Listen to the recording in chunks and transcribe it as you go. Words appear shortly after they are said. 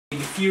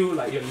feel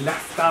like you're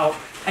left out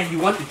and you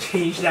want to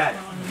change that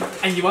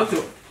and you want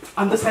to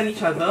understand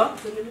each other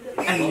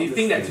and you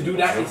think that to do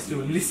that is to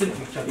listen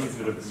to each other.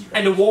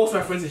 And the walls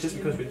reference is just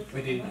because we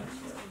didn't.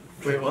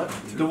 Wait, what?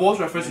 The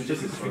walls reference is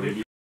just because we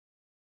didn't.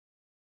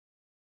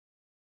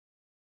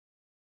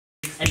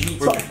 And he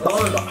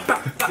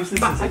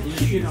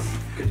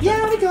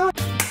yeah, we got.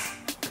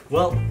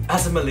 Well,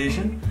 as a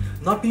Malaysian,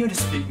 not being able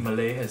to speak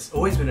Malay has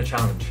always been a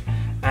challenge,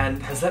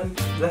 and has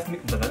left me.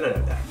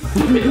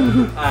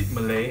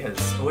 Malay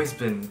has always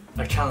been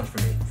a challenge for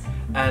me,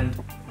 and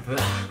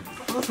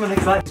what's my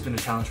next line? It's been a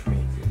challenge for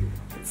me.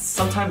 It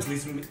sometimes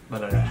leaves me.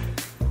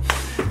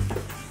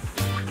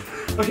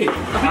 Okay,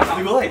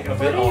 we go like a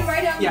bit off.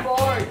 Write on the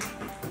board.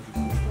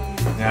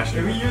 Yeah,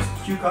 should we use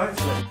cue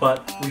cards?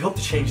 But we hope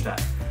to change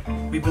that.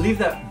 We believe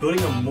that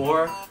building a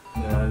more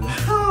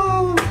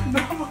oh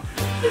no!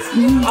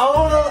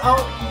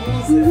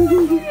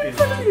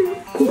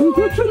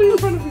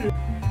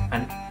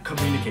 and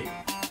communicate.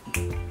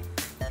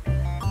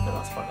 The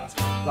last part.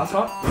 Last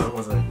part? What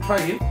was it? Try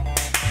again.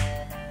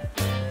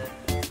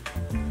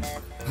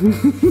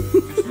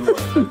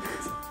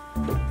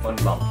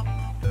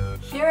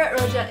 Here at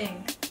Rojak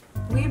Inc,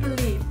 we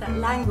believe that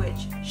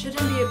language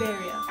shouldn't be a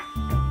barrier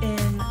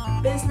in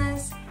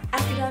business,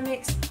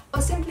 academics,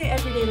 or simply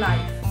everyday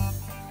life.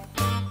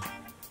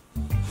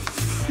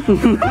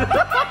 With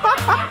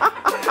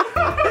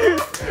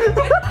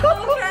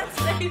our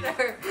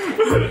translator.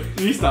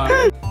 Restart.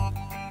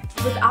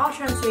 With our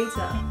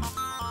translator,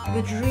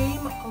 the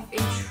dream of a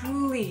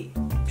truly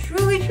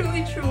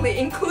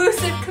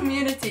inclusive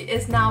community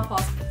is now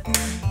possible.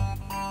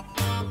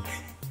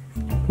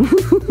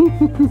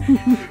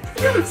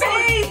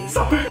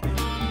 Sorry.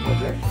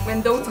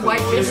 When those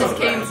white fishes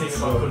came.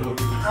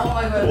 Oh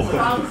my god,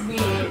 sounds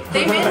weird.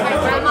 They made my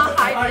grandma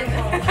hide in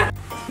there.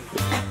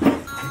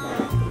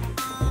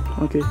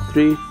 Okay,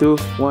 3, 2,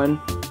 1.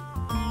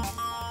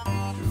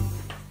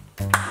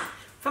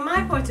 From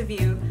my point of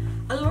view,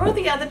 a lot of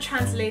the other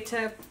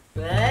translator.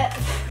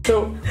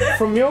 So,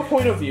 from your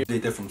point of view,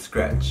 Translator from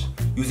scratch,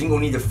 using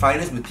only the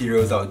finest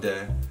materials out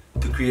there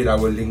to create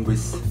our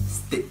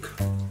linguistic.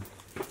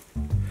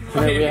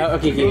 Okay,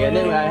 and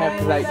then I have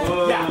to like,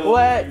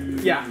 what?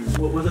 Yeah.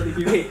 What was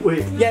it?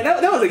 Wait. Yeah,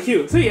 that was a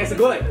cue. So he has to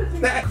go like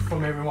that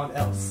from everyone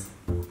else.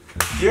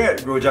 Here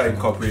at Rojak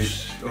Incorporated.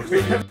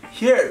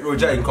 Here at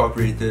Rojak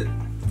Incorporated.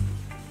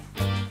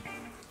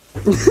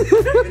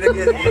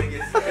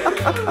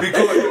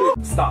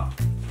 Stop.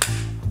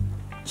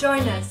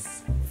 Join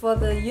us for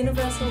the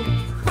Universal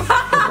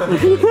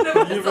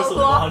Universal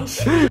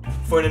launch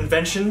for an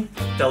invention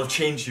that will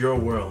change your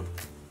world.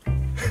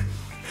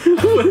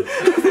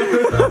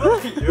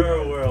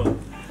 Your world.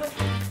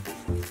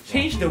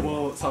 Change the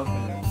world sounds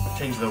better.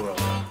 Change the world.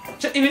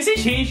 If you say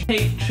change,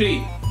 take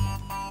 3.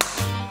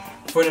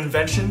 For an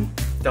invention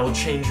that will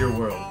change your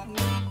world.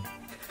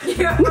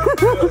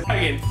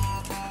 Again.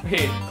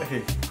 Okay.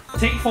 Okay.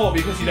 Take 4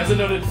 because he doesn't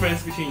know the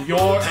difference between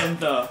your and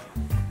the.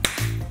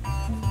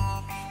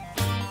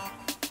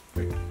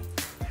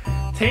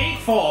 Take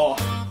 4.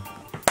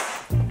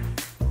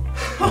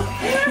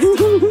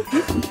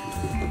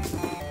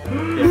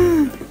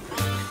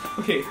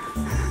 Okay,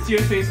 see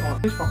your face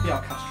on. This properly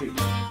I'll castrate you.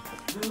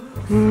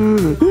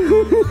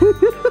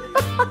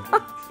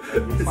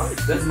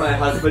 That's my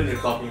husband you're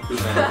talking to,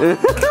 man.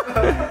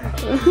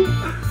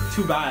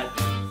 Too bad.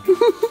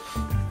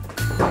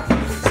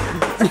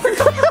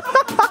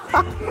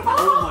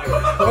 Oh my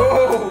god.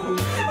 Oh!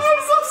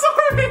 I'm so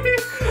sorry!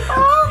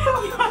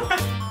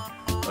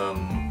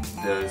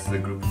 There's the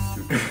group of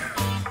students.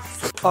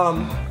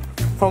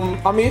 From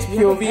Amir's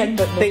POV,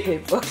 take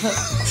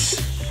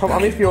from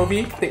Amir's POV,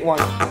 take 1.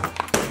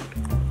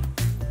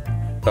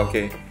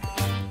 Okay.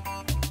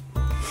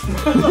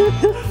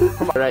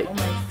 Alright,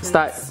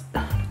 start.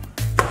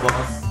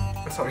 Boss,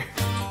 Sorry.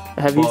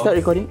 Have you started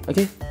recording?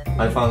 Okay.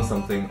 I found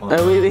something on.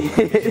 Wait.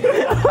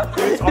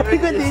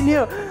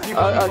 Continue.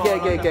 Okay.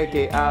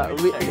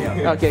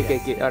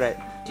 Okay. Alright.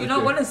 Do you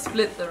not want to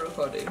split the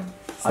recording?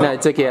 No,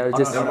 it's okay. I'll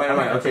just.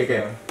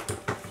 Okay.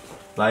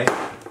 Like,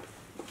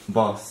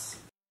 boss,